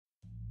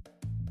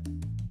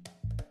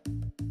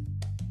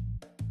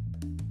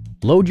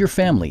Load your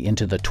family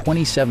into the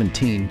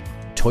 2017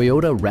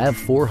 Toyota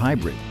RAV4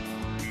 Hybrid.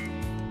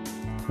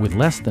 With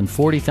less than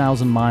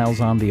 40,000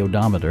 miles on the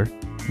odometer,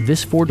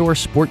 this four-door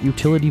sport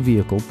utility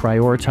vehicle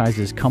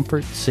prioritizes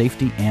comfort,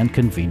 safety, and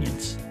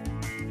convenience.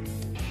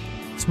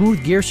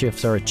 Smooth gear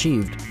shifts are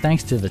achieved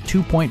thanks to the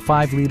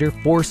 2.5-liter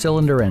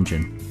four-cylinder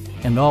engine,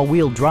 and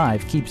all-wheel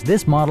drive keeps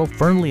this model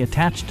firmly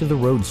attached to the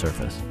road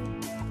surface.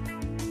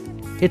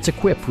 It's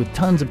equipped with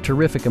tons of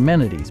terrific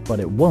amenities,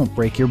 but it won't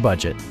break your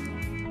budget,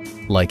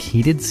 like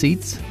heated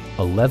seats,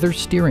 a leather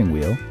steering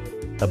wheel,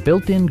 a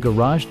built-in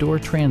garage door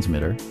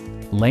transmitter,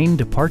 lane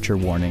departure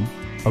warning,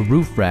 a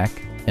roof rack,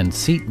 and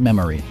seat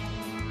memory.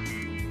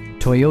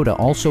 Toyota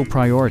also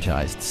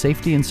prioritized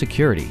safety and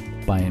security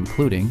by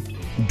including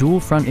dual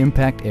front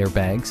impact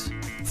airbags,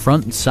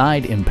 front and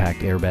side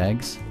impact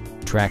airbags,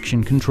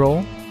 traction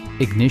control,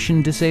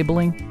 ignition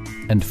disabling,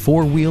 and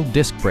four-wheel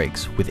disc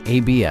brakes with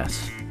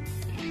ABS.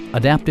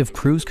 Adaptive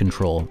Cruise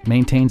Control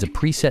maintains a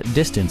preset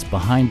distance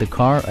behind the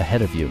car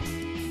ahead of you,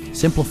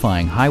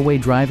 simplifying highway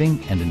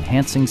driving and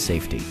enhancing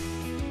safety.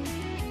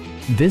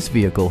 This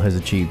vehicle has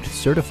achieved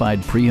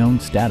certified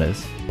pre-owned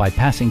status by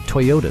passing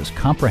Toyota's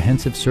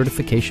comprehensive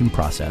certification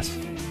process.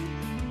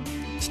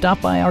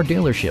 Stop by our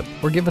dealership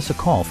or give us a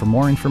call for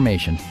more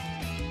information.